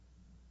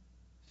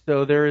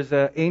So there is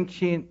an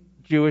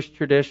ancient Jewish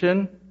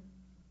tradition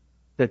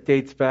that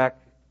dates back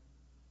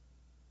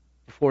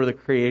before the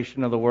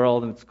creation of the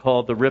world, and it's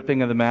called the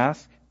ripping of the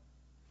mask.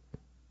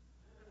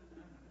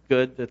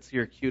 Good, that's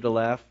your cue to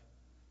laugh.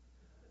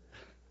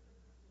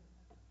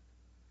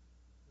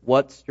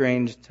 What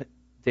strange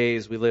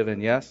days we live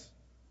in, yes?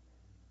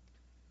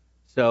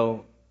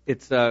 So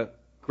it's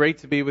great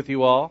to be with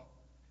you all.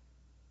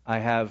 I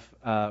have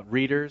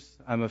readers.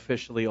 I'm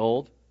officially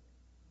old.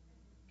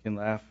 You can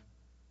laugh.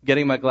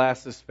 Getting my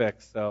glasses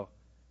fixed, so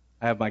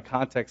I have my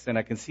contacts in.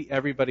 I can see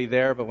everybody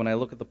there, but when I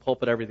look at the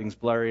pulpit, everything's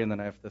blurry, and then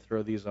I have to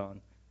throw these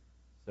on.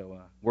 So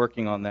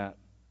working on that.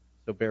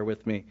 So bear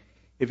with me.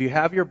 If you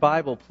have your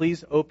Bible,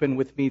 please open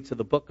with me to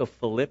the book of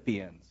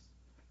Philippians.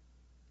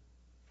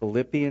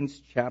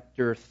 Philippians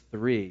chapter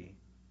 3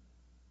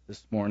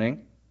 this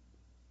morning.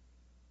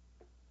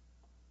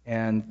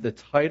 And the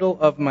title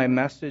of my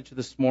message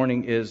this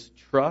morning is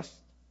Trust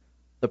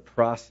the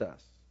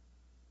Process.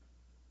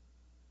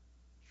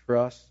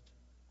 Trust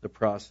the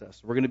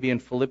process. We're going to be in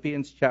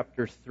Philippians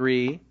chapter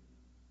 3,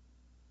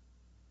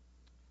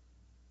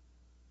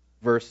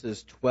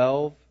 verses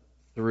 12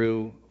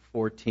 through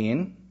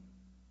 14.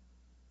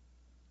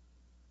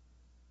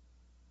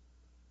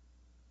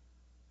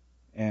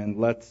 And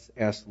let's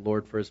ask the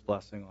Lord for His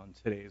blessing on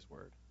today's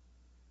word.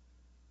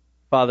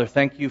 Father,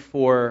 thank you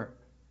for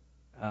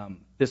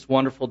this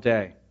wonderful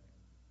day.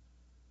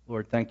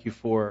 Lord, thank you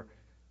for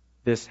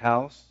this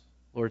house.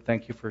 Lord,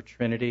 thank you for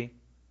Trinity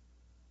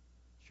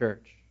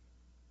Church.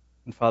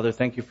 And Father,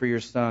 thank you for your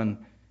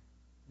Son,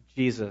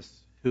 Jesus,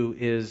 who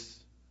is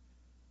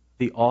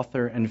the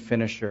author and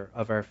finisher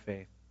of our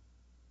faith.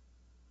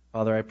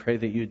 Father, I pray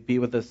that you'd be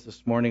with us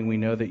this morning. We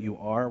know that you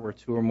are. Where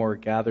two or more are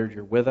gathered,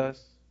 you're with us.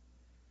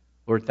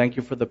 Lord, thank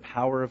you for the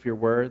power of your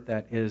word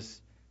that is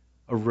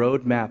a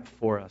roadmap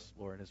for us,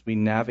 Lord, as we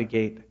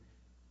navigate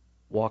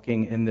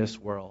walking in this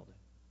world,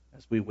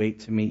 as we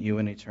wait to meet you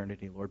in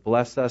eternity. Lord,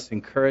 bless us,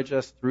 encourage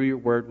us through your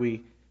word,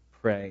 we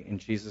pray in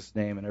Jesus'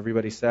 name. And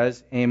everybody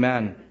says,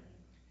 amen.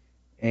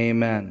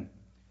 Amen.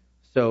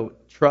 So,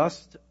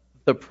 trust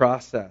the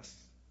process.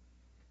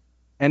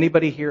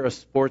 Anybody here a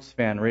sports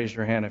fan? Raise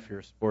your hand if you're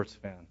a sports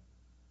fan.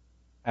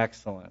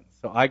 Excellent.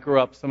 So I grew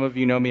up, some of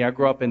you know me, I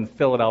grew up in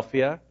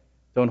Philadelphia.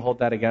 Don't hold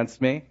that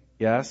against me.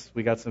 Yes,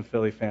 we got some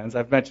Philly fans.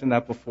 I've mentioned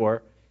that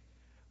before.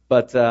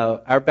 But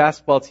our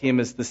basketball team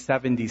is the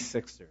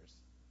 76ers,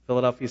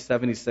 Philadelphia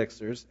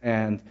 76ers.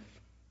 And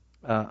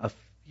a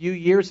few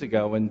years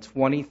ago, in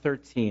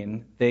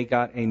 2013, they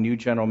got a new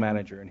general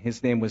manager, and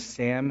his name was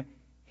Sam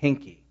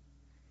Hinkie.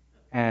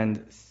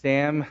 And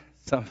Sam,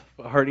 some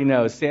already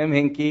know, Sam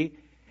Hinkie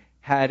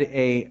had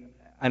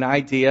an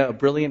idea, a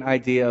brilliant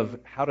idea of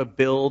how to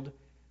build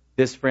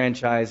this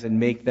franchise and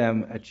make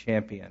them a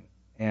champion.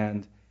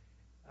 And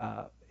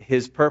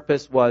his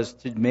purpose was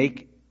to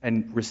make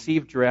and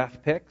receive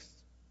draft picks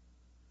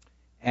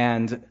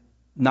and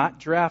not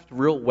draft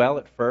real well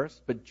at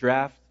first, but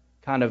draft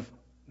kind of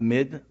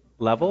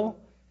mid-level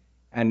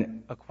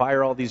and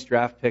acquire all these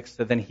draft picks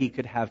so then he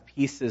could have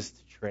pieces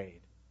to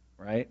trade,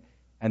 right?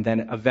 And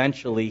then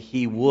eventually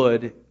he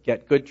would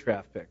get good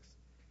draft picks.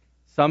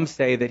 Some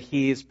say that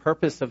his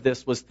purpose of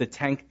this was to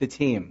tank the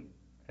team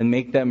and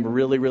make them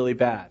really, really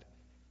bad.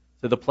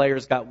 So the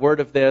players got word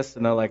of this,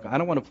 and they're like, I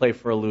don't want to play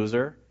for a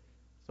loser.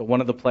 So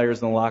one of the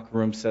players in the locker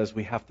room says,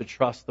 we have to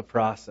trust the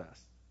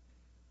process.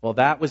 Well,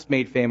 that was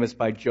made famous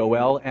by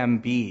Joel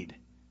Embiid.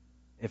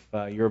 If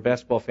you're a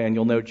basketball fan,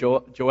 you'll know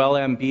Joel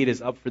Embiid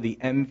is up for the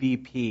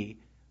MVP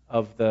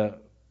of the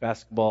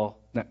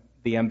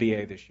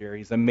NBA this year.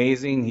 He's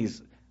amazing.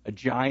 He's a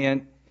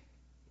giant.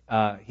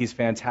 He's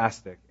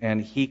fantastic.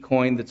 And he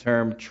coined the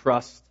term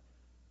trust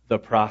the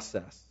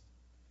process.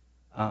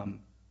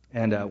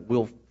 And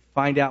we'll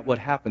find out what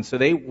happened. So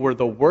they were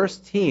the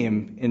worst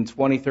team in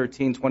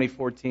 2013,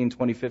 2014,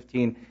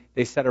 2015.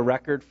 They set a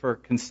record for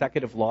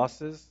consecutive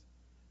losses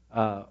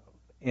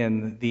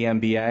in the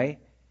NBA.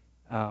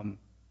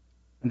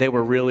 They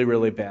were really,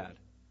 really bad.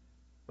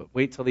 But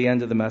wait till the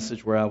end of the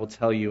message where I will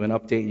tell you and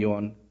update you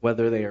on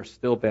whether they are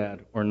still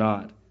bad or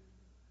not.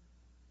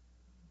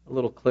 A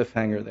little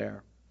cliffhanger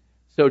there.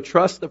 So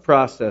trust the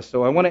process.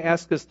 So I want to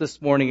ask us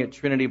this morning at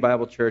Trinity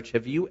Bible Church,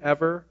 have you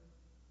ever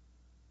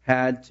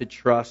had to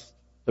trust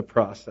the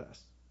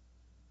process?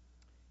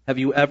 Have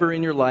you ever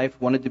in your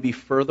life wanted to be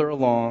further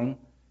along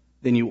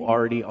than you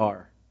already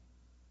are?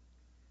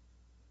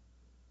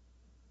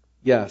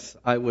 Yes,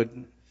 I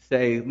would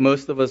say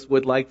most of us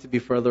would like to be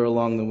further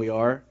along than we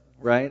are,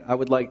 right? I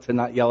would like to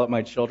not yell at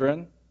my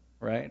children,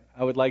 right?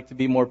 I would like to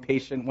be more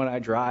patient when I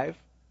drive.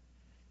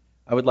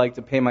 I would like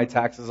to pay my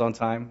taxes on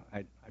time.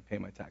 I pay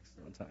my taxes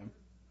on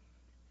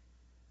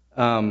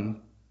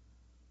time.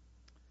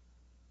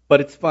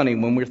 But it's funny,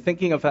 when we're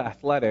thinking of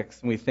athletics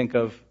and we think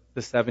of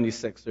the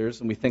 76ers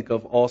and we think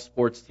of all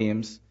sports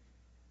teams,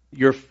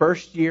 your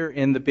first year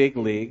in the big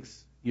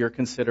leagues, you're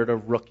considered a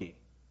rookie,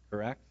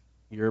 correct?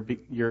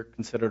 You're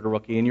considered a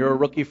rookie, and you're a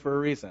rookie for a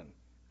reason,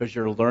 because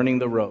you're learning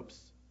the ropes,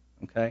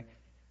 okay?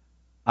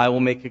 I will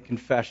make a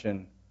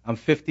confession. I'm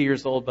 50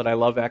 years old, but I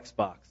love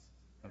Xbox,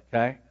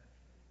 okay?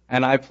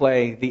 and I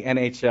play the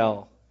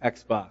NHL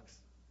Xbox.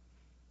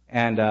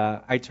 And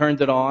I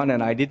turned it on,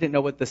 and I didn't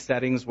know what the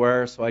settings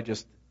were, so I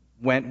just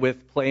went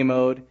with play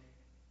mode.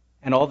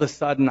 And all of a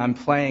sudden, I'm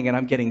playing, and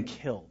I'm getting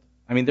killed.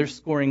 I mean, they're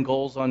scoring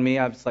goals on me.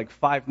 It's like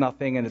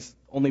 5-0, and it's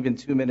only been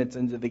 2 minutes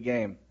into the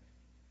game.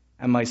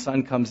 And my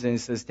son comes in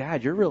and says,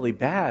 "Dad, you're really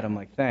bad." I'm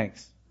like,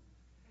 "Thanks."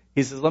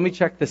 He says, "Let me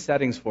check the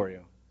settings for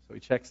you." So he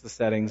checks the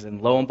settings,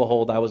 and lo and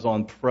behold, I was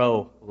on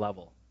pro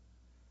level.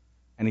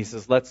 And he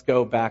says, "Let's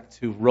go back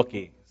to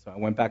rookie." So I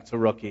went back to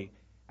rookie.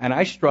 And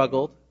I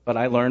struggled, but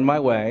I learned my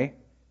way.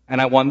 And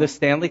I won the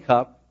Stanley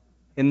Cup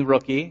in the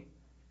rookie.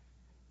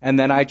 And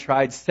then I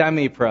tried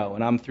semi-pro,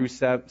 and I'm through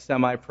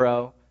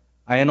semi-pro.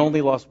 I had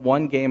only lost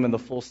one game in the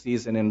full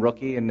season in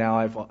rookie, and now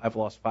I've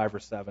lost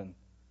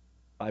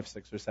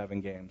 6 or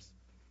 7 games.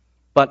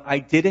 But I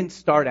didn't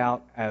start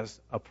out as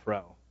a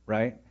pro,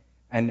 right?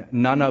 And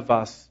none of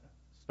us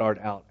start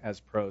out as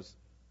pros.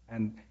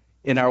 And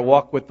in our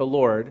walk with the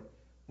Lord,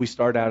 we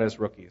start out as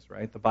rookies,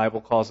 right? The Bible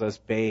calls us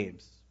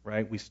babes,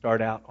 right? We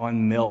start out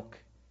on milk.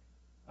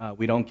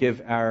 We don't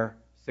give our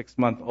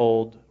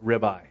 6-month-old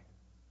ribeye.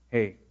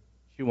 Hey,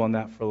 chew on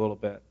that for a little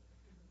bit.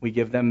 We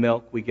give them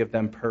milk. We give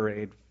them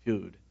pureed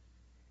food.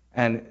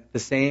 And the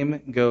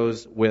same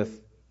goes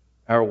with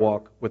our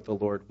walk with the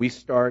Lord. We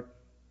start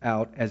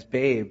out as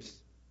babes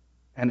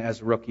and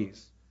as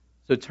rookies.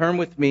 So turn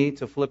with me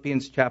to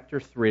Philippians chapter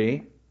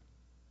 3.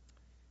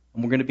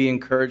 And we're going to be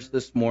encouraged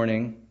this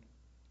morning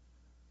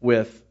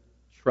with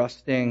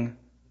trusting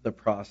the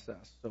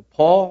process. So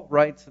Paul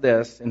writes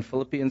this in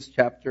Philippians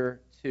chapter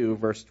 2,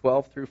 verse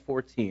 12 through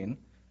 14.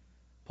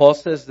 Paul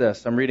says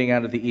this, I'm reading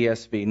out of the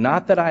ESV,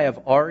 "Not that I have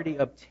already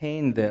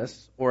obtained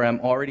this or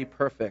am already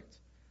perfect,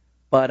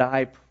 but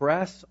I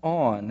press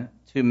on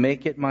to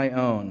make it my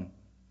own,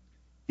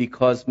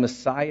 because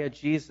Messiah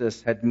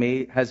Jesus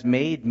has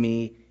made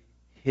me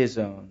his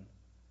own.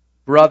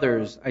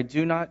 Brothers, I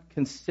do not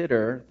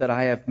consider that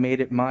I have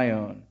made it my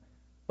own,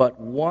 but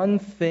one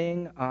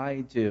thing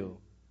I do,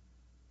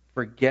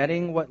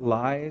 forgetting what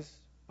lies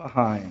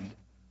behind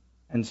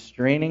and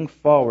straining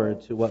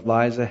forward to what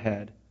lies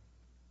ahead,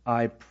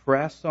 I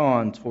press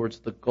on towards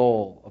the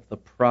goal of the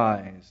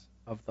prize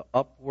of the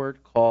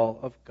upward call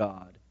of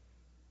God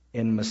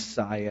in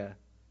Messiah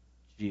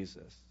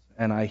Jesus."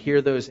 And I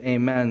hear those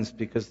amens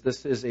because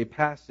this is a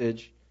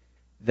passage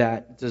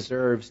that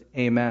deserves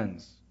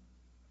amens.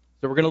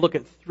 So we're going to look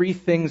at 3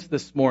 things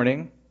this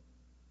morning.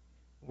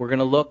 We're going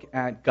to look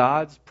at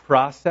God's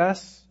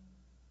process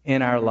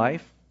in our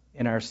life,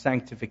 in our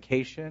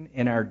sanctification,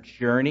 in our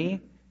journey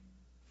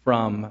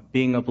from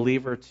being a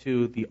believer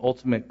to the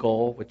ultimate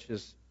goal, which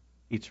is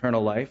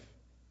eternal life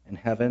in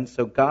heaven.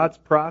 So God's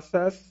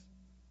process,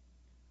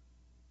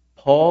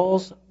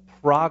 Paul's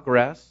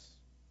progress,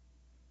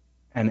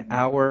 and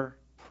our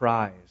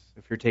prize,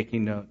 if you're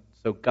taking notes.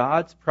 So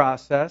God's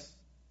process,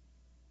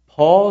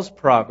 Paul's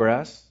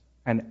progress,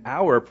 and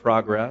our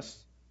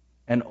progress,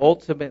 and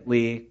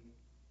ultimately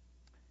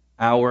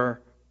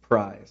our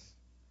prize.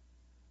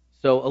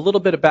 So a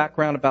little bit of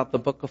background about the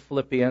book of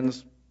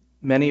Philippians.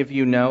 Many of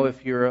you know,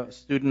 if you're a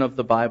student of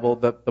the Bible,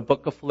 that the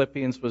book of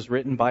Philippians was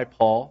written by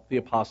Paul, the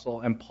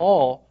apostle. And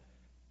Paul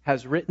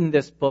has written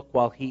this book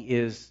while he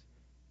is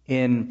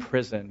in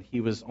prison. He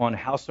was on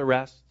house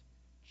arrest,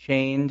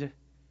 chained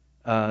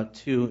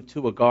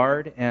to a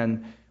guard.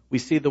 And we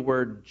see the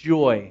word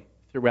joy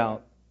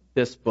throughout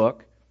this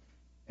book.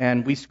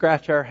 And we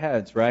scratch our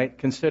heads, right?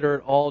 Consider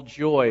it all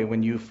joy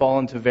when you fall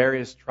into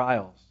various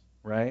trials,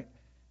 right?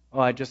 Oh,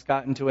 I just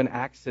got into an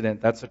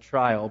accident. That's a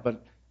trial,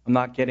 but I'm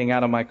not getting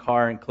out of my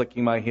car and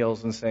clicking my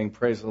heels and saying,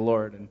 "Praise the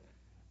Lord," and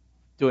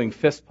doing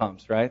fist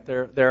pumps, right?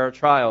 There are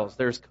trials.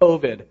 There's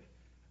COVID.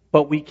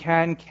 But we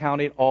can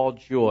count it all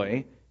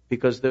joy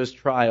because those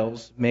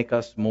trials make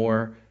us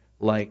more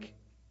like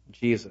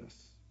Jesus.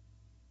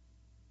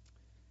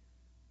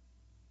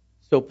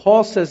 So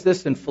Paul says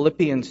this in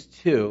Philippians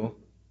 2.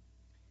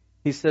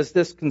 He says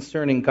this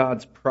concerning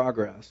God's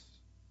progress.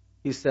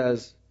 He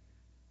says,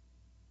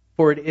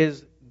 "For it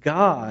is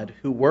God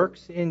who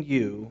works in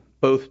you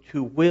both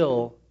to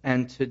will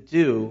and to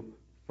do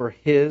for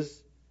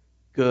his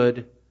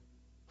good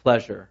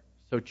pleasure."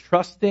 So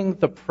trusting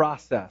the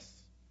process,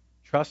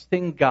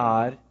 trusting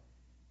God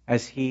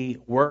as he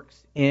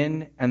works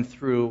in and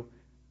through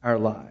our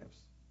lives.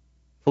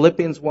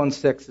 Philippians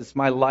 1:6 is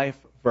my life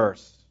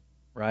verse,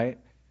 right?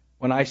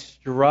 When I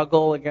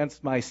struggle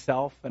against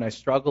myself and I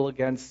struggle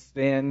against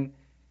sin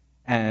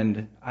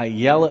and I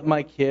yell at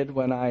my kid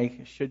when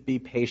I should be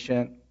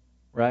patient,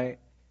 right?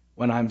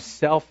 When I'm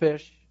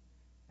selfish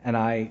and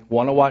I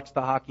want to watch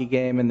the hockey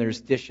game and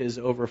there's dishes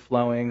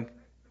overflowing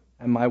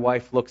and my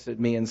wife looks at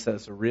me and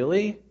says,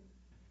 "Really?"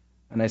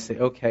 And I say,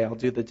 "Okay, I'll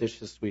do the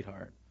dishes,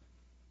 sweetheart."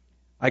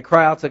 I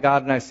cry out to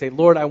God and I say,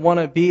 "Lord, I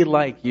want to be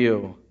like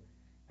you."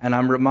 And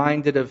I'm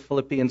reminded of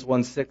Philippians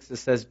 1:6. It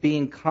says,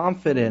 "Being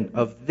confident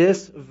of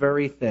this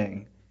very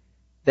thing,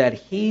 that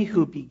he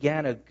who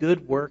began a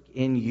good work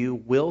in you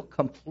will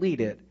complete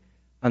it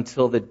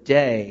until the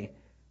day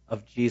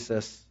of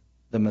Jesus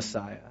the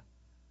Messiah."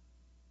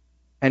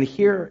 And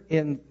here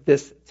in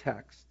this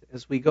text,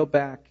 as we go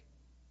back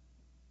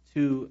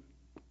to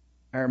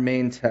our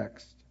main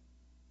text.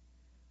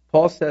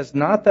 Paul says,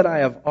 "Not that I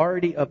have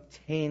already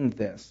obtained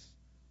this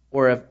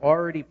or have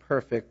already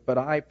perfect, but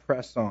I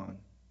press on."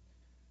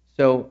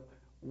 So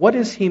what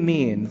does he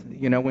mean?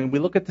 When we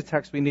look at the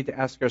text, we need to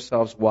ask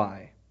ourselves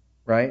why,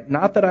 right?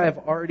 Not that I have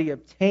already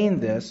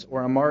obtained this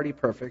or I'm already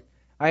perfect.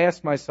 I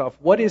ask myself,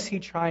 what is he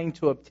trying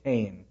to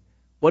obtain?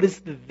 What is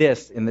the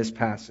this in this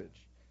passage?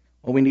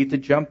 Well, we need to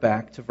jump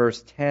back to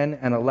verse 10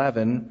 and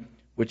 11,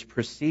 which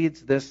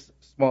precedes this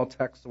small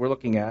text we're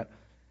looking at.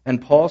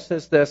 And Paul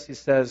says this, he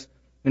says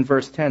in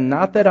verse 10,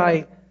 "Not that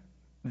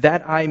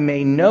I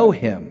may know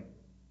him,"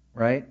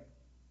 right?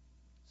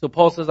 So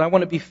Paul says, I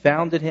want to be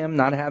found in him,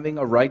 not having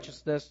a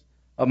righteousness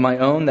of my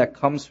own that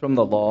comes from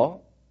the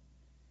law,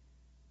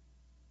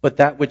 but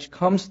that which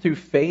comes through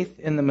faith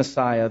in the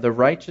Messiah, the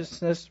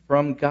righteousness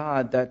from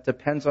God that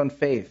depends on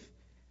faith.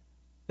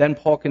 Then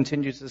Paul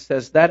continues and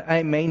says, "That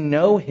I may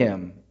know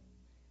him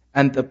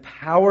and the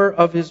power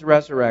of his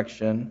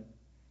resurrection,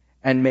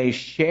 and may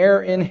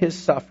share in his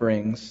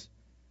sufferings,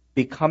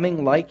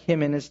 becoming like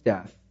him in his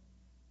death,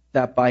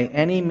 that by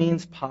any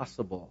means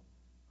possible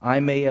I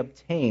may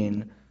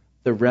obtain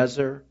the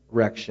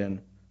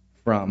resurrection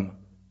from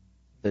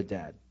the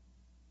dead."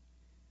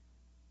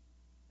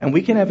 And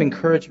we can have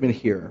encouragement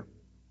here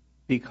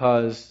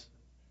because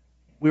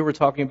we were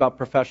talking about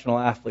professional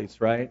athletes,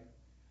 right?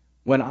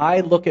 When I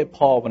look at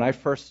Paul, when I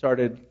first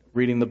started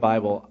reading the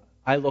Bible,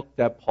 I looked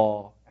at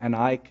Paul and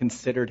I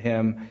considered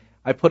him,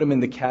 I put him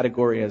in the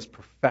category as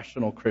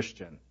professional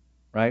Christian,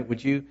 right?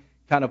 Would you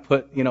kind of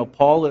put,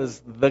 Paul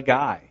is the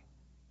guy,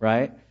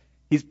 right?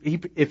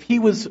 If he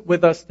was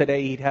with us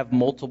today, he'd have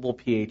multiple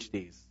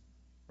PhDs,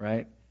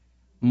 right?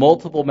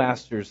 Multiple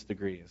master's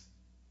degrees.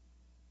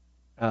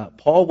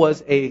 Paul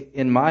was,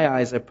 in my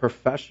eyes, a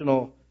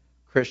professional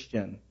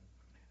Christian.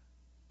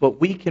 But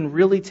we can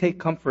really take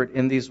comfort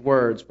in these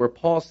words where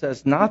Paul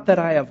says, "Not that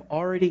I have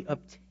already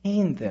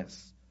obtained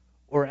this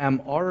or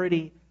am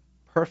already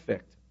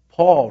perfect."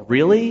 Paul,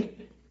 really?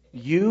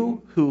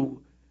 You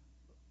who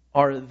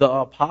are the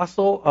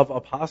apostle of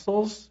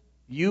apostles?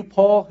 You,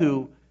 Paul,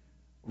 who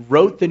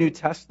wrote the New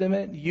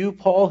Testament? You,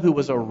 Paul, who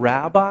was a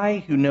rabbi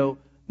who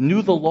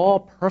knew the law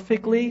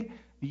perfectly?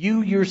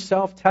 You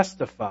yourself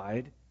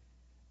testified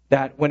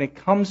that when it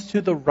comes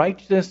to the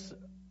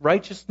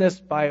righteousness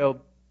by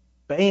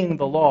obeying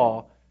the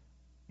law,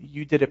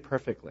 you did it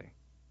perfectly.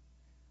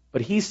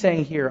 But he's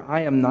saying here,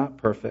 I am not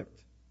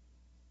perfect,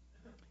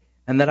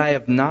 and that I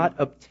have not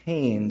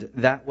obtained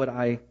that what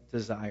I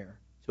desire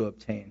to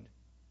obtain.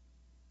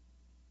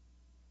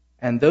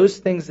 And those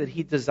things that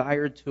he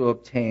desired to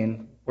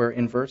obtain were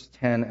in verse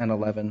 10 and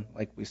 11,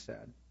 like we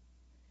said.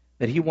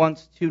 That he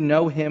wants to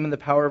know him and the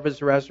power of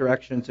his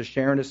resurrection, to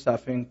share in his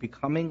suffering,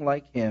 becoming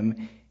like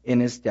him in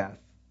his death,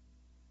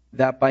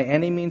 that by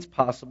any means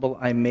possible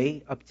I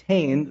may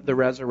obtain the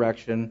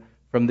resurrection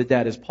from the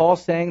dead. Is Paul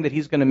saying that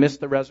he's going to miss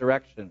the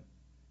resurrection?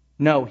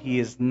 No, he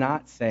is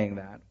not saying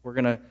that. We're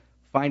going to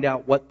find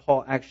out what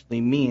Paul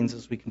actually means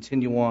as we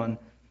continue on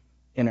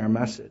in our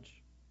message.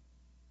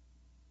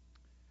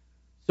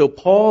 So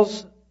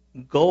Paul's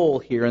goal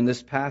here in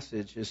this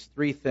passage is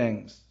three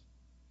things.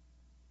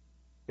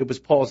 It was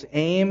Paul's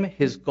aim,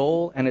 his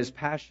goal, and his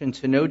passion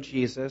to know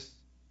Jesus,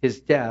 his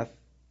death,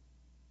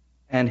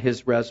 and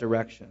his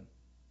resurrection.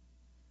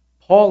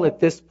 Paul at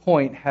this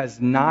point has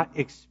not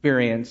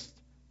experienced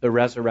the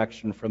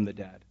resurrection from the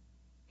dead.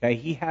 Okay,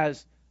 he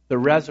has the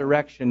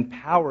resurrection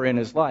power in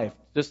his life,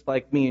 just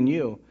like me and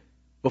you.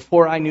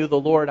 Before I knew the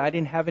Lord, I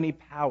didn't have any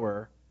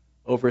power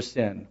over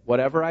sin.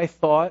 Whatever I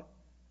thought,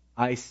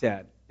 I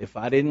said. If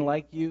I didn't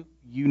like you,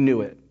 you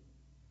knew it.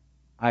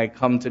 I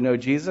come to know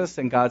Jesus,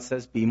 and God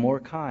says, be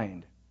more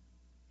kind.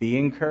 Be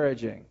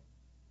encouraging.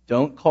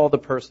 Don't call the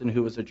person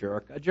who was a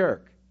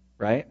jerk,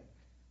 right?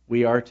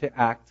 We are to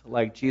act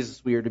like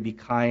Jesus. We are to be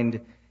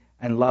kind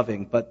and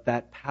loving. But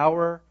that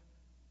power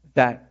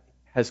that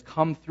has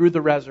come through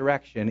the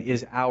resurrection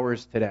is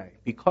ours today.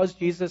 Because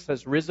Jesus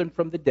has risen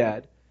from the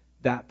dead,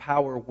 that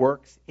power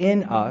works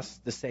in us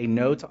to say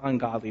no to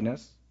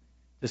ungodliness,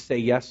 to say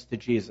yes to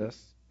Jesus,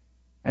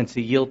 and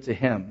to yield to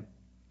him.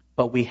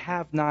 But we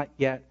have not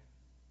yet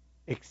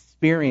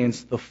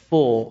experienced the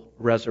full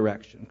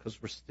resurrection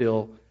because we're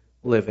still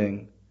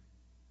living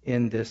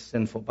in this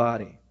sinful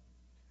body.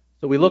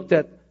 So we looked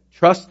at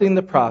trusting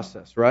the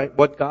process, right?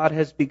 What God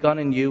has begun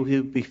in you,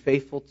 He'll be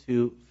faithful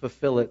to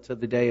fulfill it to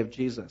the day of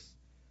Jesus.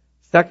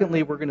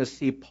 Secondly, we're going to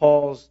see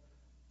Paul's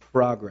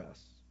progress.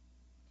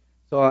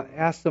 So I'll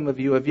ask some of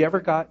you, have you ever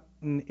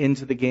gotten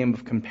into the game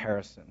of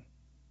comparison,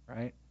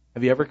 right?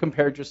 Have you ever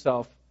compared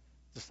yourself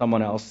to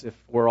someone else? If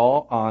we're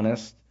all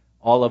honest,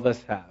 all of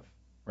us have,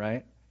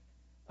 right?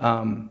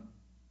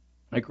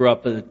 I grew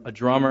up a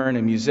drummer and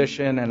a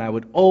musician, and I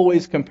would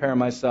always compare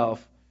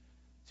myself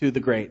to the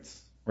greats,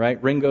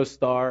 right? Ringo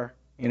Starr,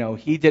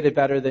 he did it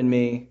better than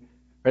me,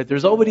 right?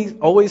 There's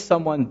always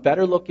someone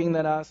better looking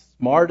than us,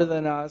 smarter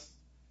than us,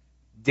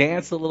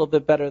 dance a little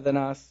bit better than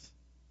us.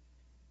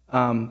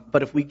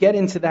 But if we get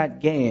into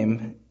that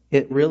game,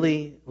 it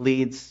really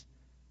leads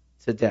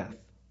to death.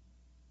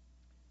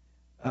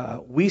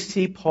 we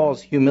see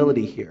Paul's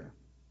humility here.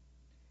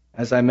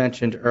 As I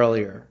mentioned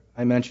earlier,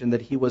 I mentioned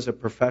that he was a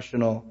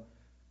professional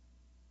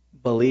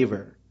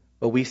believer.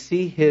 But we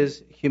see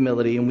his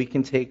humility, and we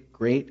can take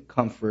great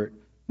comfort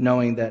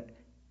knowing that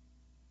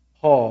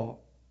Paul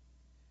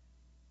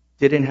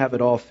didn't have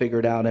it all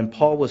figured out, and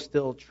Paul was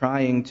still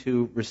trying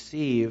to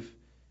receive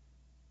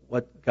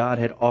what God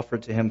had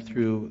offered to him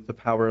through the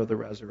power of the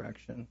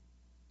resurrection.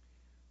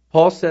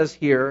 Paul says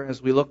here,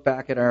 as we look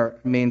back at our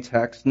main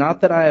text,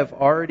 not that I have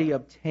already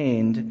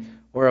obtained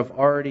or have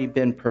already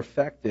been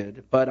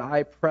perfected, but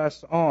I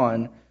press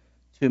on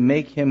to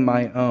make him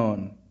my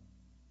own.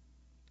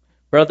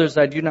 Brothers,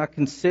 I do not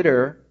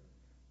consider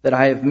that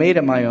I have made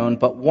it my own,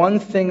 but one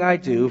thing I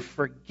do,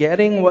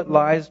 forgetting what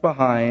lies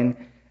behind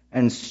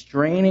and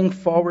straining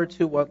forward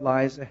to what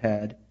lies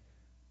ahead,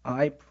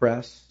 I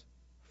press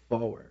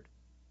forward.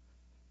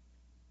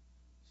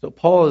 So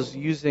Paul is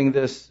using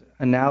this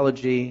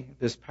analogy,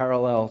 this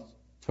parallel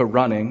to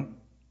running.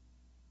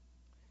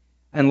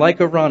 And like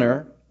a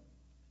runner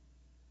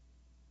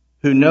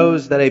who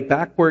knows that a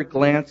backward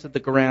glance at the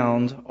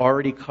ground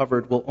already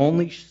covered will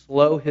only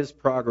slow his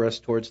progress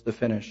towards the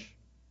finish,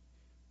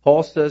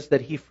 Paul says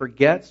that he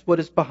forgets what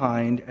is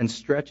behind and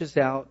stretches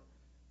out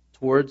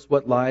towards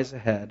what lies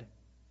ahead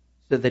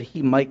so that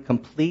he might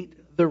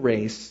complete the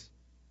race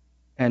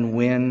and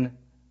win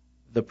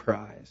the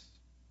prize.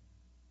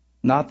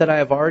 Not that I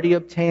have already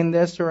obtained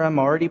this or am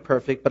already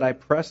perfect, but I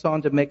press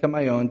on to make it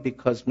my own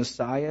because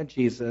Messiah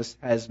Jesus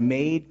has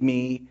made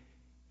me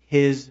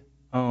his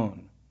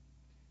own.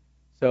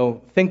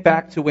 So think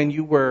back to when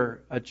you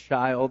were a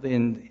child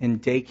in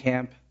day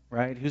camp,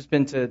 right? Who's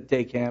been to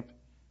day camp,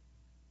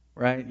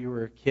 right? You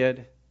were a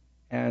kid.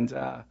 And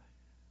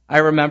I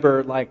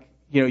remember,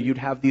 you'd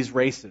have these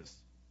races,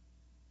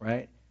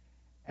 right?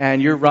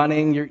 And you're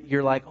running,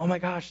 you're like, oh my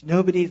gosh,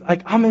 nobody's,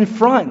 I'm in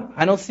front.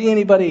 I don't see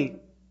anybody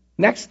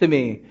next to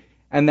me.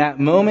 And that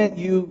moment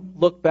you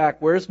look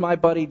back, where's my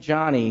buddy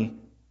Johnny?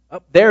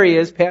 Oh, there he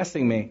is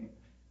passing me.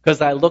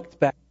 Because I looked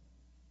back,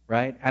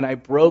 right? And I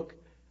broke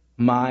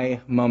my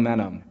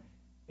momentum.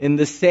 In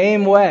the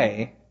same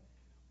way,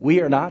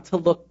 we are not to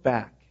look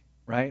back,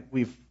 right?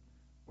 We're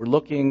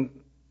looking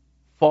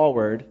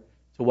forward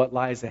to what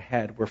lies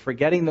ahead. We're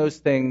forgetting those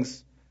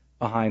things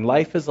behind.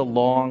 Life is a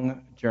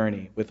long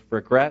journey with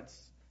regrets,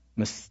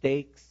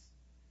 mistakes,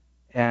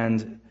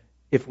 and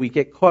if we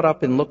get caught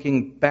up in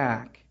looking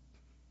back,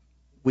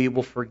 we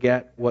will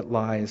forget what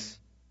lies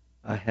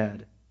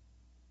ahead.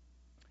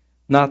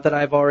 Not that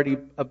I've already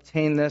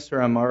obtained this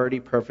or I'm already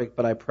perfect,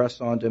 but I press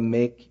on to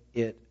make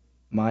it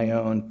my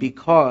own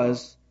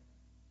because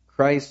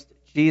Christ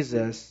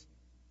Jesus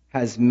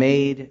has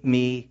made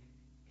me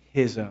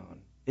his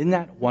own. Isn't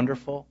that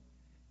wonderful?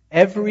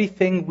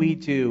 Everything we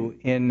do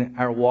in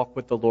our walk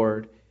with the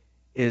Lord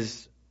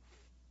is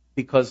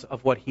because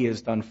of what he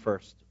has done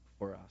first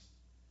for us.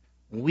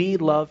 We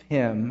love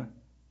him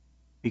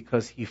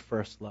because he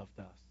first loved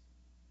us.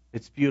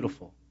 It's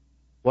beautiful.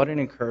 What an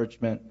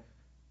encouragement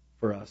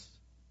for us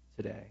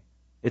today.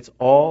 It's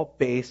all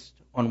based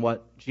on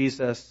what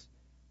Jesus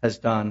has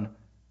done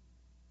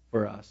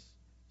for us.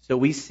 So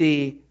we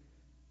see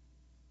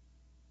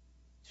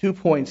 2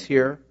 points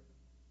here.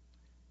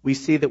 We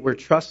see that we're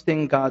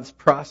trusting God's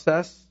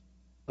process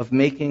of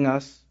making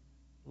us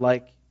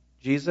like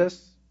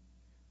Jesus.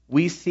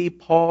 We see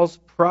Paul's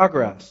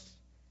progress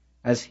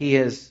as he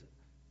has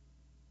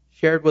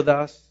shared with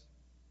us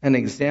an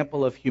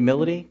example of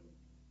humility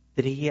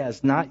that he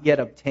has not yet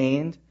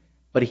obtained,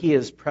 but he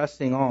is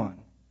pressing on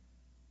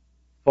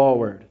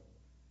forward.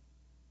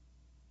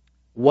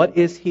 What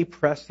is he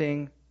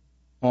pressing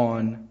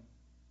on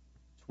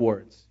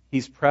towards?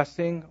 He's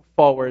pressing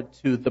forward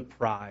to the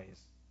prize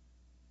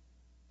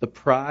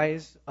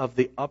of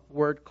the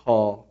upward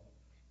call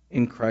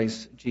in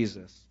Christ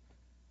Jesus.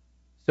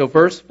 So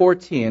verse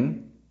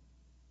 14,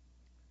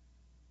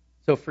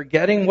 so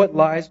forgetting what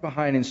lies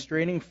behind and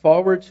straining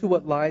forward to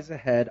what lies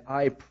ahead,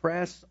 I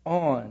press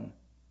on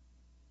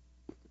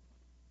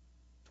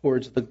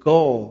towards the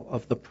goal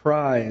of the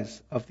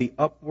prize of the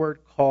upward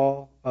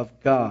call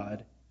of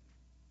God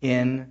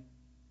in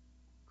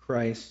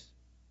Christ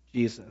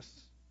Jesus.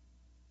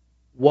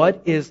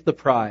 What is the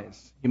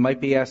prize? You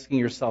might be asking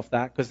yourself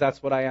that, because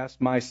that's what I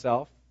asked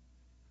myself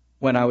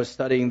when I was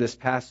studying this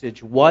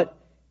passage. What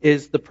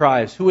is the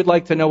prize? Who would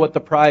like to know what the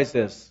prize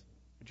is?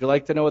 Would you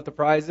like to know what the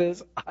prize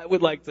is? I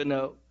would like to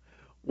know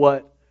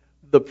what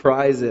the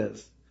prize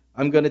is.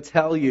 I'm going to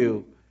tell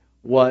you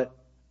what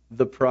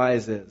the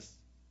prize is.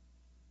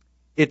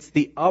 It's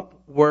the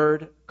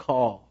upward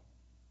call.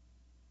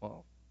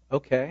 Well,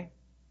 okay.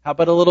 How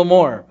about a little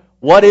more?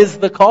 What is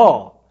the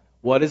call?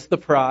 What is the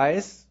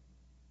prize?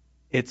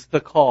 It's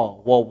the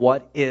call. Well,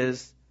 what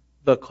is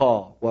the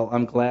call? Well,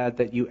 I'm glad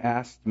that you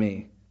asked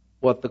me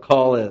what the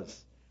call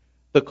is.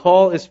 The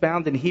call is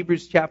found in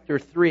Hebrews chapter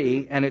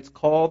 3, and it's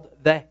called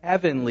the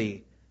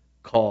heavenly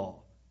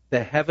call.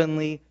 The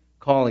heavenly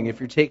calling. If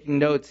you're taking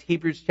notes,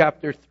 Hebrews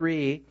chapter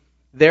 3,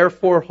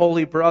 therefore,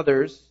 holy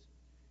brothers,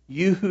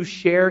 you who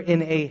share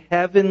in a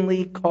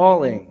heavenly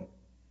calling,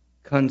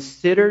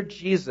 consider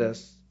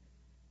Jesus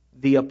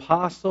the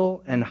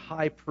apostle and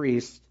high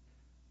priest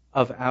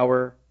of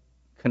our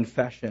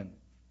confession.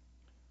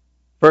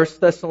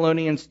 1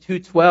 Thessalonians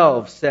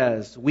 2:12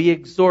 says, "We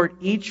exhort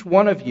each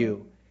one of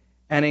you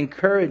and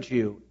encourage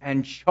you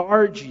and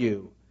charge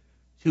you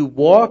to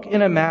walk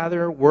in a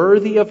manner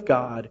worthy of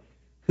God,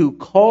 who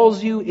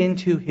calls you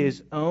into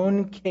his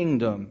own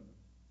kingdom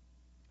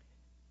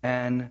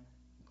and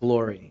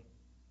glory."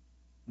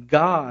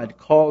 God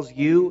calls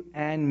you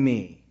and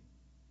me.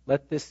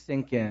 Let this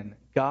sink in.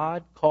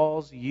 God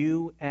calls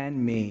you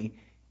and me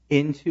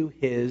into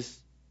his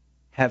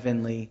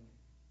heavenly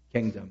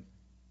kingdom.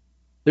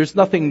 There's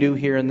nothing new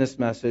here in this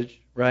message,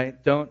 right?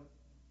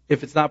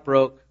 If it's not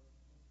broke,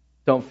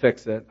 don't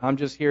fix it. I'm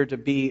just here to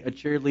be a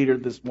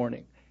cheerleader this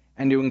morning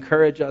and to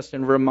encourage us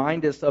and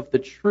remind us of the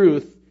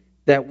truth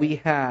that we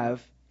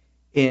have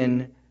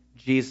in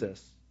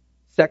Jesus.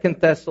 2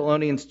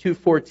 Thessalonians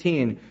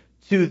 2:14,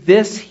 "To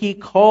this he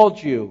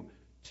called you."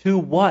 To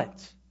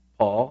what,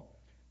 Paul?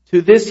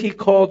 "To this he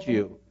called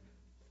you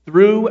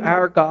through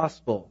our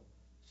gospel,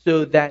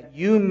 so that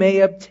you may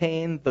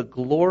obtain the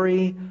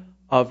glory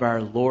of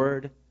our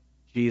Lord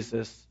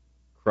Jesus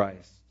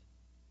Christ."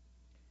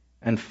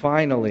 And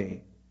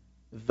finally,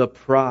 the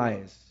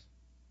prize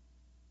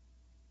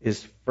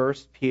is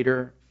 1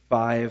 Peter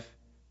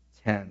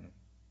 5:10.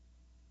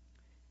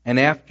 "And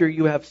after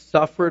you have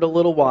suffered a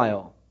little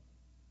while,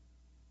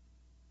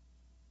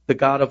 the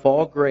God of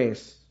all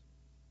grace,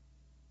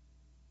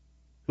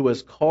 who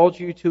has called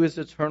you to his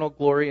eternal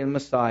glory in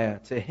Messiah,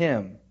 to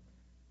him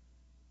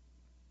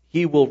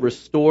he will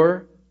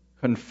restore,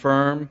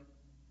 confirm,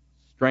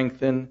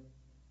 strengthen,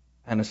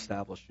 and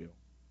establish you."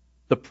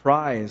 The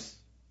prize,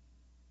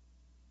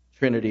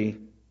 Trinity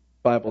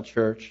Bible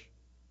Church,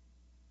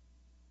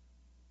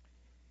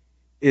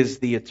 is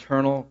the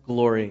eternal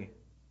glory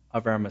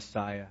of our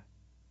Messiah,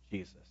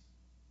 Jesus.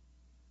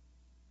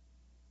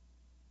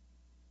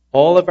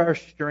 All of our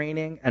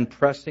straining and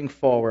pressing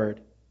forward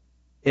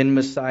in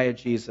Messiah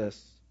Jesus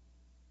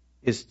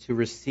is to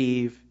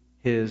receive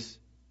his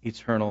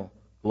eternal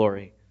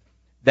glory.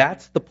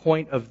 That's the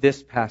point of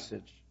this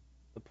passage.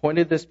 The point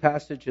of this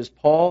passage is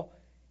Paul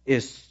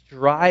is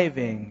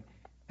striving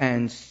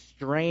and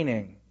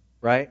straining,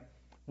 right?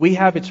 We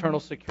have eternal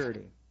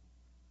security,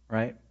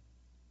 right?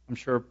 I'm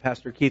sure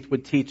Pastor Keith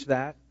would teach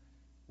that.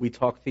 We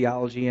talk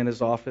theology in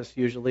his office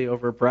usually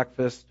over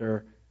breakfast,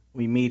 or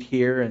we meet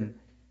here and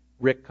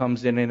Rick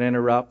comes in and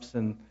interrupts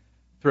and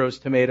throws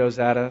tomatoes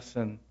at us,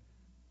 and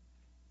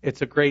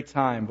it's a great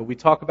time. But we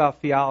talk about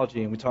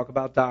theology and we talk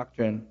about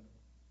doctrine,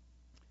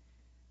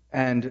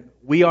 and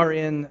we are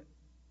in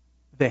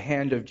the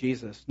hand of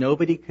Jesus.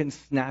 Nobody can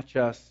snatch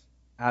us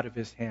out of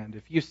his hand.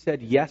 If you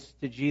said yes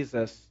to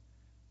Jesus,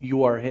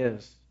 you are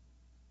his.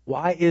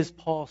 Why is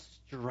Paul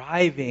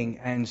striving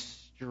and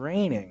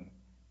straining?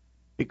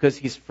 Because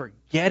he's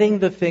forgetting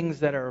the things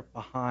that are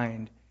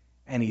behind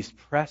and he's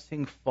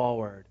pressing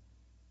forward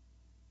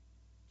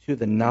to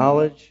the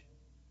knowledge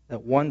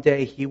that one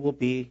day he will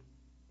be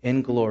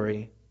in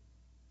glory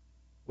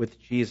with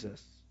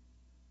Jesus,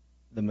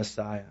 the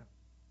Messiah.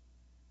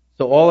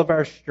 So all of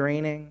our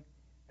straining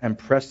and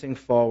pressing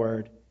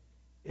forward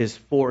is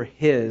for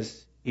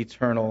his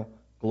eternal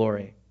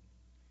glory.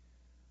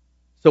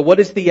 So what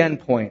is the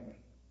end point?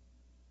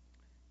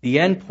 The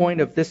end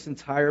point of this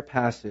entire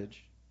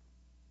passage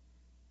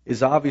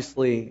is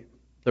obviously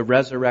the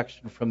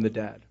resurrection from the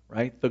dead,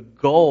 right? The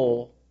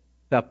goal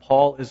that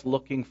Paul is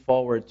looking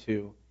forward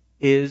to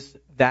is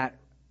that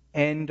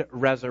end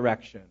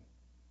resurrection,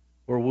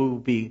 where we will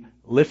be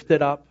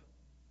lifted up,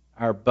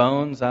 our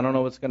bones, I don't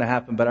know what's going to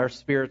happen, but our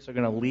spirits are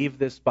going to leave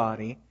this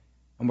body,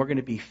 and we're going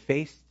to be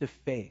face to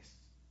face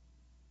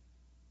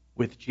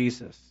with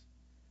Jesus.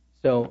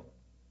 So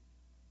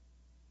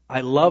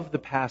I love the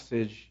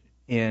passage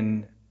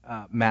in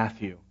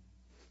Matthew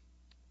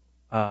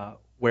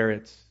where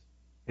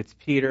it's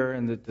Peter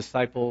and the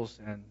disciples,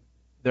 and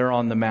they're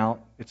on the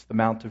mount. It's the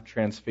Mount of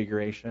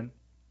Transfiguration.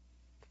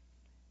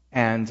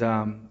 And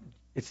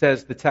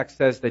the text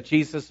says that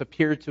Jesus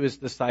appeared to his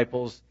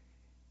disciples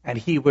and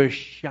he was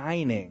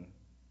shining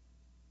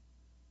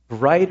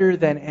brighter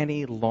than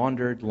any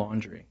laundered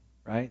laundry,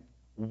 right?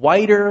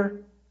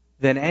 Whiter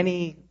than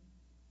any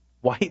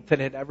white that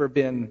had ever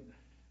been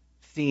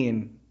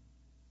seen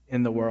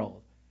in the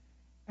world.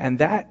 And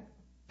that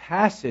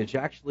passage,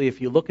 actually, if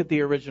you look at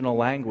the original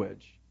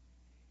language,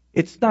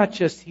 it's not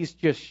just he's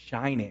just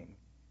shining.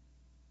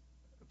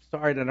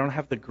 Sorry, I don't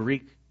have the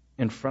Greek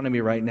in front of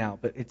me right now,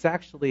 but it's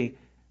actually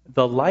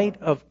the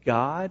light of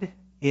God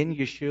in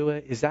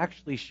Yeshua is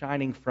actually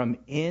shining from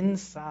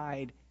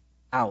inside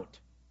out.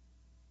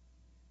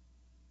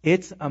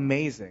 It's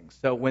amazing.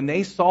 So when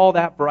they saw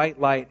that bright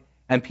light,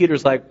 and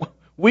Peter's like,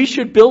 we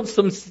should build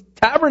some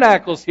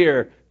tabernacles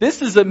here.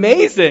 This is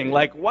amazing.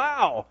 Like,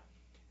 wow.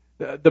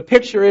 The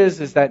picture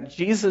is that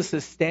Jesus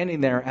is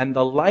standing there, and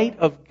the light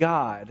of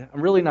God,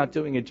 I'm really not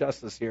doing it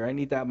justice here. I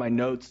need to have my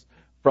notes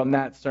from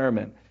that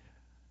sermon.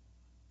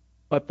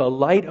 But the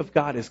light of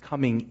God is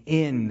coming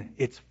in.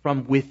 It's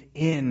from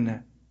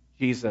within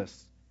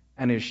Jesus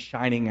and is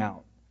shining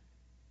out.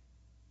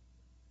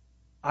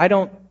 I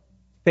don't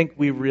think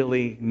we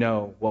really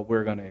know what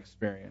we're going to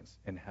experience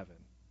in heaven.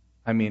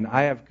 I mean,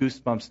 I have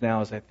goosebumps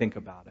now as I think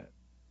about it.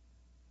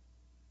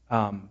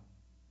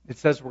 It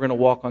says we're going to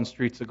walk on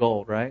streets of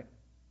gold, right?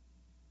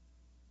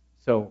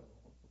 So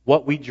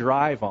what we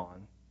drive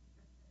on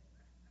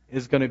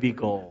is going to be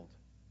gold,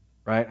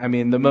 right? I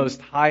mean, the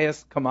most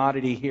highest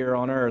commodity here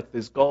on earth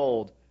is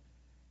gold.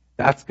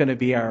 That's going to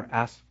be our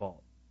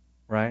asphalt,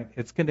 right?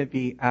 It's going to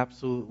be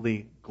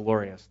absolutely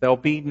glorious. There'll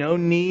be no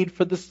need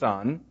for the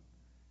sun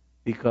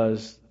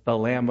because the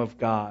Lamb of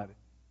God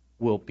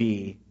will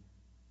be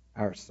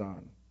our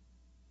sun.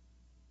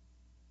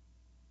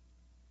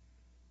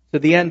 So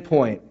the end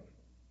point,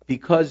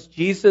 because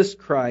Jesus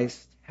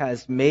Christ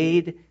has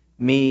made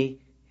me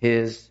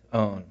his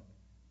own.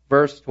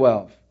 Verse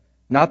 12,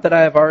 not that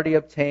I have already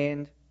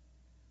obtained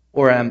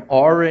or am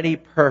already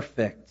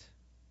perfect.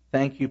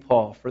 Thank you,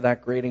 Paul, for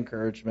that great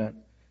encouragement.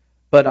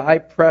 But I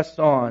press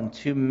on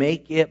to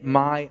make it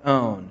my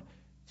own.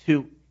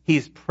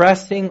 He's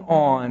pressing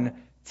on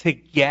to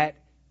get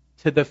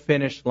to the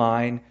finish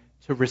line,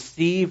 to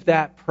receive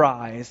that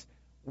prize,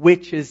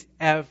 which is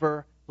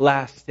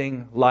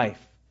everlasting life.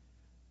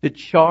 The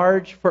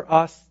charge for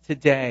us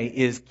today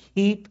is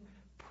keep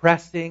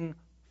pressing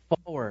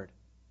forward.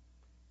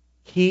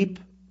 Keep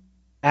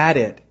at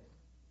it.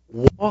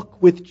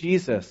 Walk with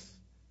Jesus.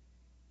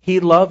 He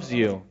loves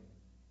you.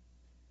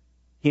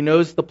 He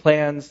knows the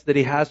plans that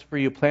he has for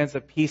you, plans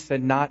of peace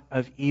and not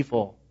of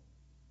evil.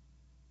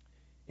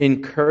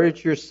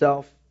 Encourage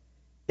yourself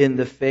in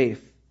the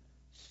faith.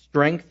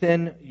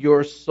 Strengthen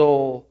your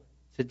soul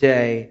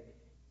today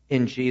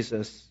in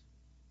Jesus.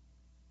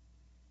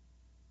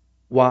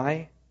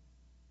 Why?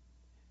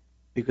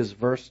 Because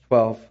verse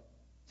 12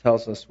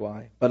 tells us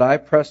why. But I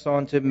press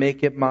on to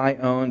make it my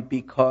own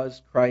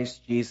because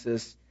Christ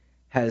Jesus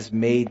has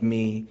made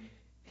me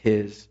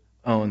his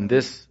own.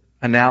 This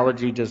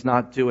analogy does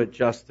not do it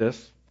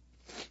justice.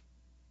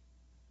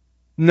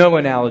 No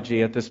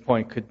analogy at this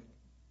point could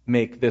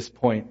make this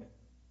point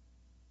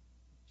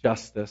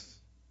justice.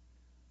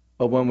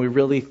 But when we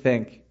really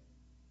think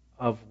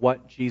of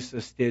what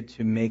Jesus did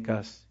to make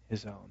us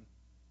his own,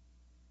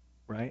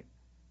 right?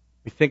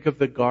 We think of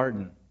the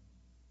garden.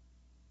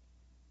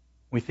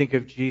 We think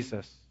of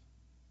Jesus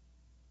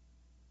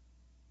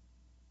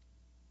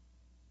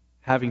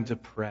having to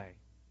pray.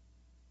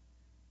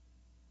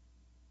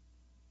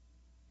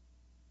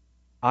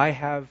 I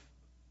have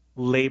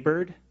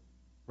labored,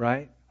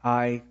 right?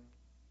 I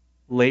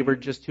labored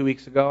just 2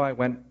 weeks ago. I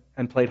went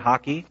and played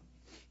hockey,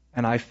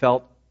 and I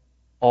felt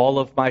all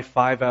of my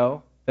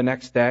 5-0 the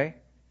next day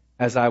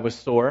as I was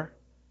sore.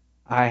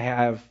 I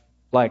have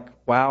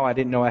wow, I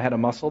didn't know I had a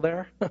muscle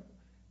there.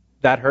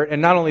 That hurt.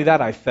 And not only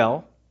that, I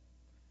fell.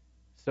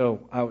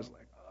 So I was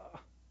like, ugh.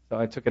 So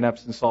I took an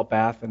Epsom salt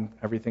bath and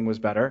everything was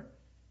better.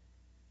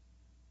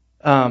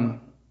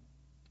 But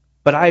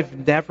I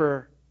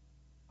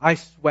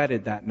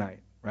sweated that night,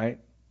 right?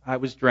 I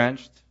was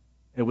drenched.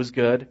 It was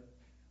good.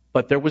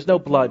 But there was no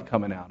blood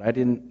coming out. I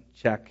didn't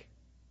check,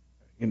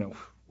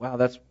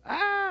 wow,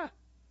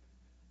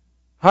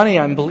 honey,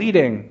 I'm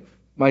bleeding.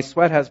 My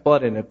sweat has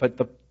blood in it. But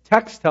the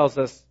text tells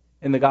us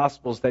in the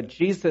Gospels that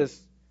Jesus,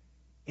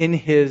 in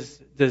his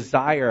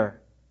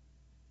desire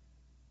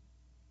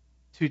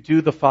to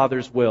do the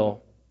Father's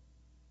will,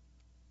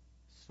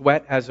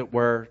 sweat, as it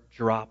were,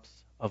 drops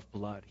of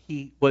blood.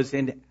 He was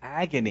in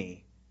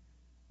agony,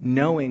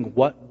 knowing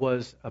what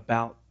was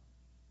about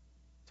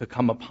to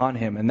come upon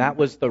him. And that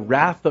was the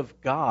wrath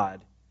of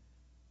God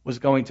was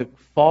going to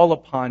fall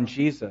upon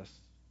Jesus.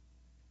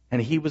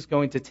 And he was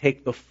going to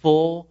take the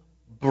full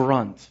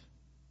brunt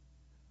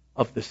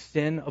of the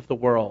sin of the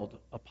world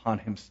upon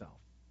himself.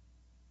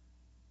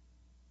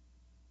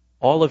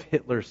 All of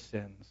Hitler's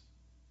sins,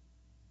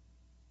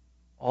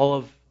 all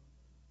of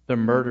the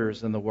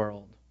murders in the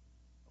world,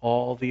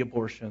 all the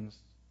abortions,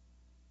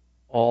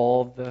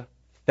 all the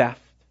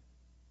theft,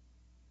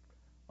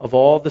 of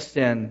all the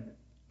sin,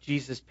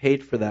 Jesus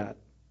paid for that.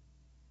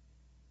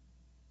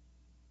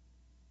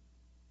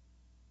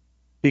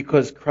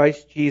 Because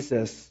Christ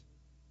Jesus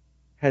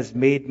has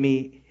made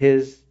me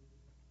his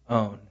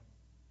own.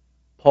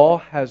 Paul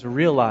has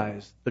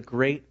realized the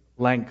great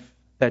length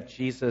that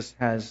Jesus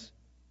has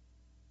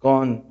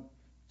gone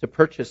to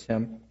purchase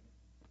him.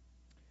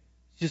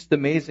 Just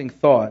amazing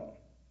thought.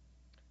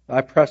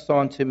 I press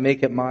on to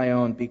make it my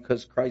own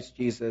because Christ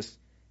Jesus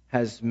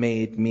has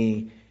made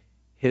me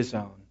his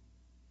own.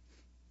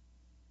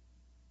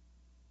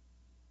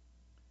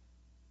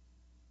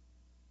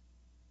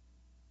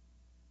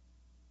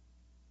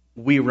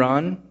 We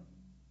run,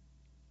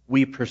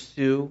 we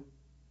pursue,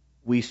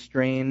 we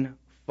strain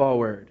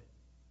forward.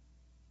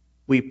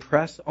 We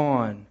press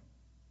on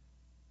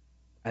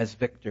as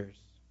victors.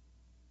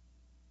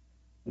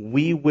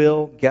 We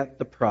will get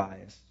the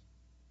prize,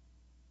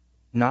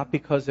 not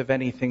because of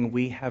anything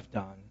we have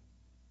done,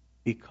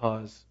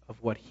 because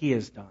of what he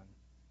has done.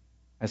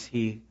 As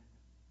he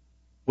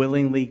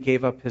willingly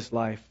gave up his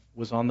life,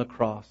 was on the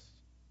cross,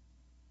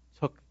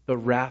 took the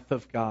wrath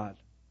of God,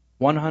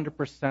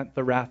 100%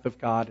 the wrath of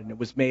God, and it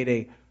was made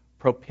a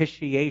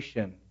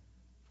propitiation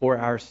for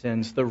our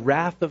sins. The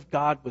wrath of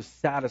God was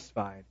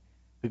satisfied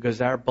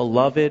because our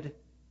beloved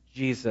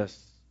Jesus,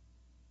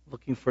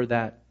 looking for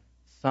that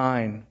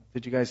sign.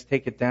 Did you guys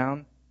take it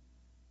down?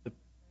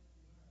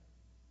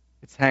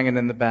 It's hanging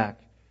in the back.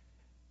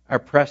 Our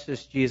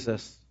precious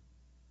Jesus,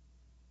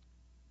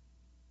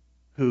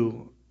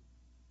 who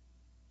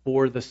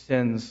bore the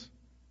sins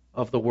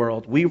of the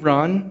world. We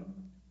run,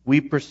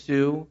 we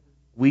pursue,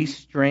 we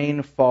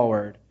strain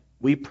forward,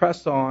 we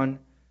press on,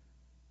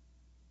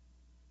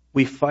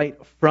 we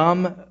fight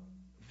from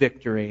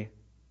victory.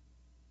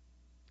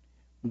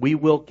 We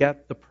will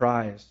get the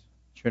prize,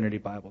 Trinity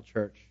Bible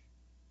Church,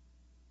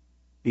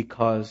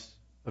 because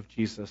of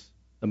Jesus,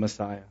 the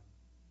Messiah.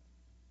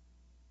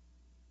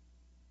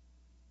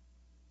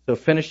 So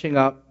finishing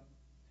up,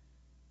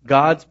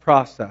 God's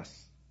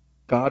process,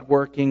 God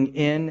working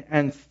in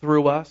and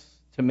through us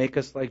to make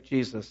us like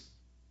Jesus.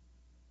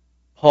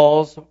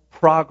 Paul's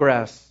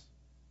progress,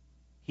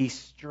 he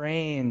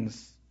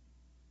strains,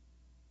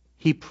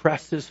 he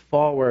presses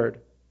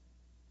forward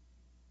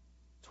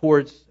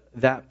towards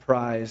that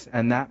prize,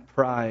 and that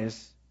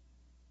prize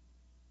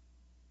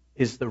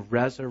is the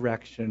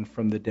resurrection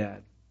from the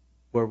dead,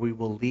 where we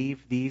will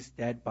leave these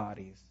dead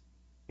bodies,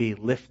 be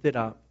lifted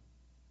up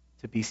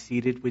to be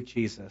seated with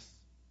Jesus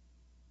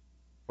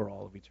for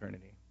all of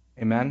eternity.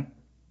 Amen?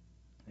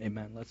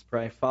 Amen. Let's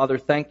pray. Father,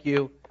 thank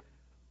you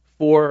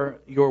for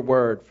your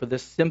word, for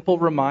this simple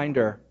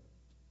reminder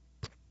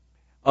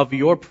of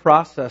your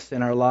process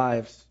in our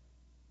lives,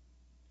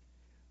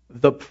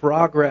 the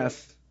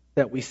progress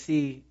that we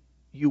see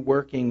you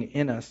working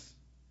in us,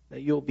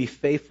 that you'll be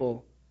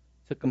faithful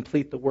to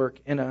complete the work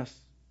in us,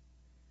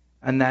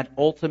 and that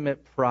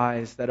ultimate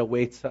prize that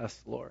awaits us,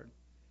 Lord.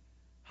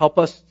 Help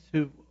us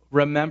to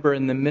remember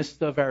in the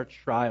midst of our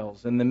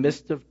trials, in the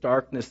midst of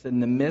darkness, in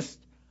the midst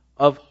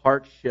of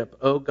hardship,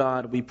 oh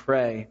God, we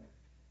pray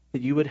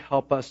that you would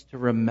help us to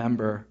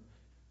remember,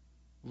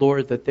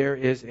 Lord, that there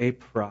is a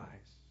prize,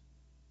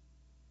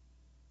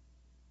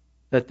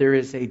 that there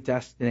is a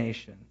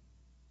destination,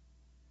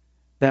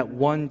 that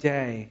one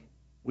day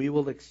we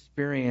will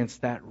experience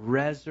that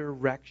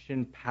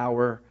resurrection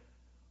power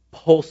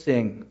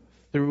pulsing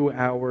through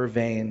our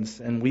veins,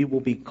 and we will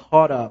be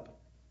caught up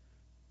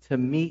to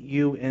meet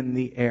you in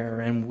the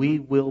air, and we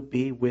will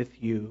be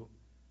with you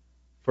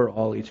for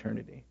all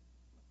eternity.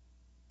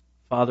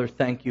 Father,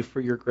 thank you for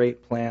your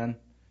great plan.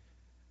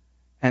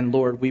 And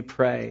Lord, we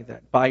pray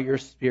that by your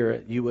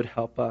Spirit you would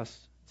help us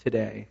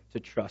today to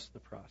trust the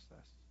process.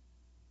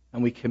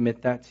 And we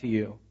commit that to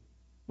you.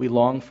 We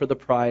long for the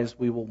prize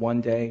we will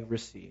one day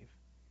receive.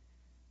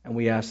 And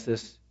we ask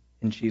this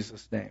in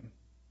Jesus' name.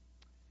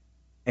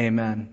 Amen.